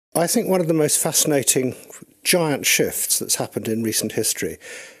I think one of the most fascinating giant shifts that's happened in recent history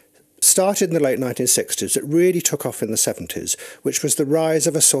started in the late 1960s. It really took off in the 70s, which was the rise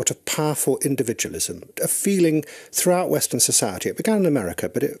of a sort of powerful individualism, a feeling throughout Western society. It began in America,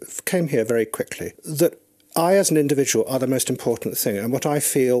 but it came here very quickly, that I as an individual are the most important thing, and what I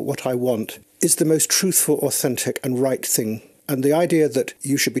feel, what I want, is the most truthful, authentic and right thing. And the idea that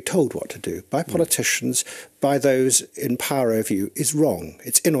you should be told what to do by politicians, by those in power over you, is wrong.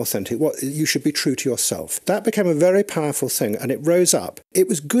 It's inauthentic. You should be true to yourself. That became a very powerful thing, and it rose up. It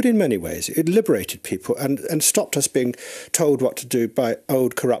was good in many ways. It liberated people and stopped us being told what to do by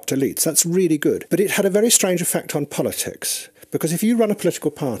old corrupt elites. That's really good. But it had a very strange effect on politics, because if you run a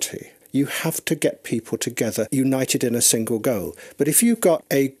political party, you have to get people together, united in a single goal. But if you've got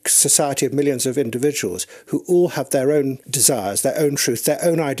a society of millions of individuals who all have their own desires, their own truth, their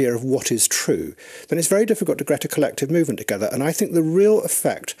own idea of what is true, then it's very difficult to get a collective movement together. And I think the real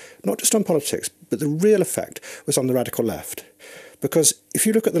effect, not just on politics, but the real effect was on the radical left. Because if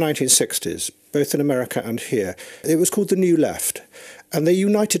you look at the 1960s, both in America and here, it was called the New Left. And they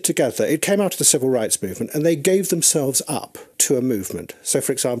united together. It came out of the civil rights movement, and they gave themselves up to a movement. So,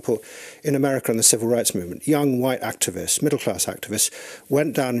 for example, in America in the civil rights movement, young white activists, middle-class activists,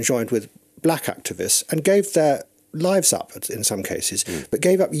 went down and joined with black activists and gave their lives up in some cases, but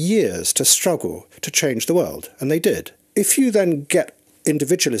gave up years to struggle to change the world. And they did. If you then get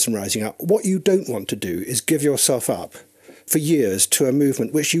individualism rising up, what you don't want to do is give yourself up for years to a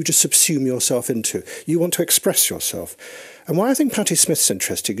movement which you just subsume yourself into. You want to express yourself. And why I think Patti Smith's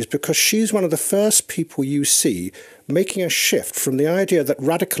interesting is because she's one of the first people you see making a shift from the idea that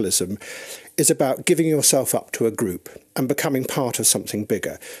radicalism is about giving yourself up to a group and becoming part of something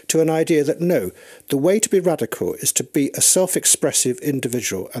bigger, to an idea that no, the way to be radical is to be a self-expressive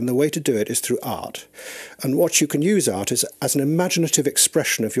individual, and the way to do it is through art. And what you can use art is as an imaginative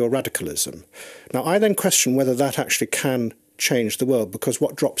expression of your radicalism. Now, I then question whether that actually can change the world, because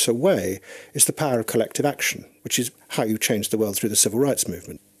what drops away is the power of collective action, which is how you change the world through the civil rights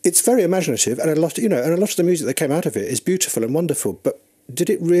movement. It's very imaginative, and a lot of the music that came out of it is beautiful and wonderful, but did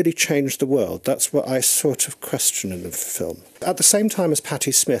it really change the world? That's what I sort of question in the film. At the same time as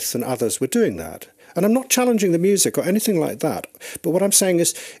Patti Smith and others were doing that, and I'm not challenging the music or anything like that, but what I'm saying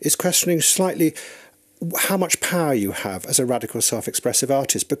is questioning slightly how much power you have as a radical self-expressive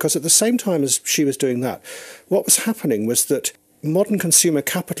artist, because at the same time as she was doing that, what was happening was that modern consumer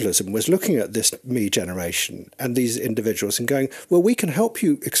capitalism was looking at this me generation and these individuals and going, well, we can help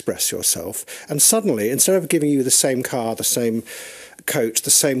you express yourself. And suddenly, instead of giving you the same car, the same coat, the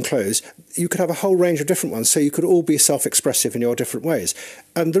same clothes, you could have a whole range of different ones, so you could all be self-expressive in your different ways.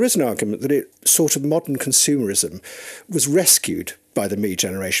 And there is an argument that sort of modern consumerism was rescued by the me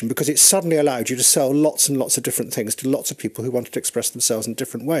generation, because it suddenly allowed you to sell lots and lots of different things to lots of people who wanted to express themselves in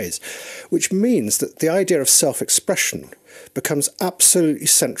different ways, which means that the idea of self-expression becomes absolutely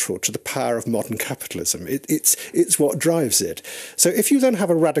central to the power of modern capitalism. It's what drives it. So if you then have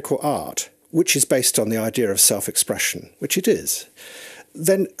a radical art which is based on the idea of self-expression, which it is,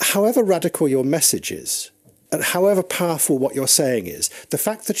 then however radical your message is, and however powerful what you're saying is, the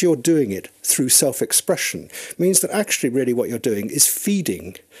fact that you're doing it through self-expression means that actually really what you're doing is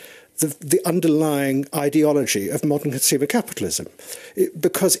feeding the underlying ideology of modern consumer capitalism,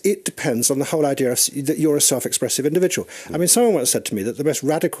 because it depends on the whole idea that you're a self-expressive individual. I mean, someone once said to me that the most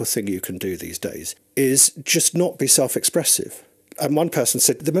radical thing you can do these days is just not be self-expressive. And one person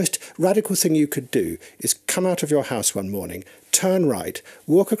said, the most radical thing you could do is come out of your house one morning, turn right,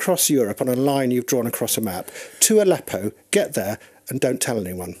 walk across Europe on a line you've drawn across a map, to Aleppo, get there, and don't tell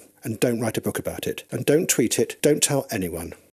anyone, and don't write a book about it, and don't tweet it, don't tell anyone.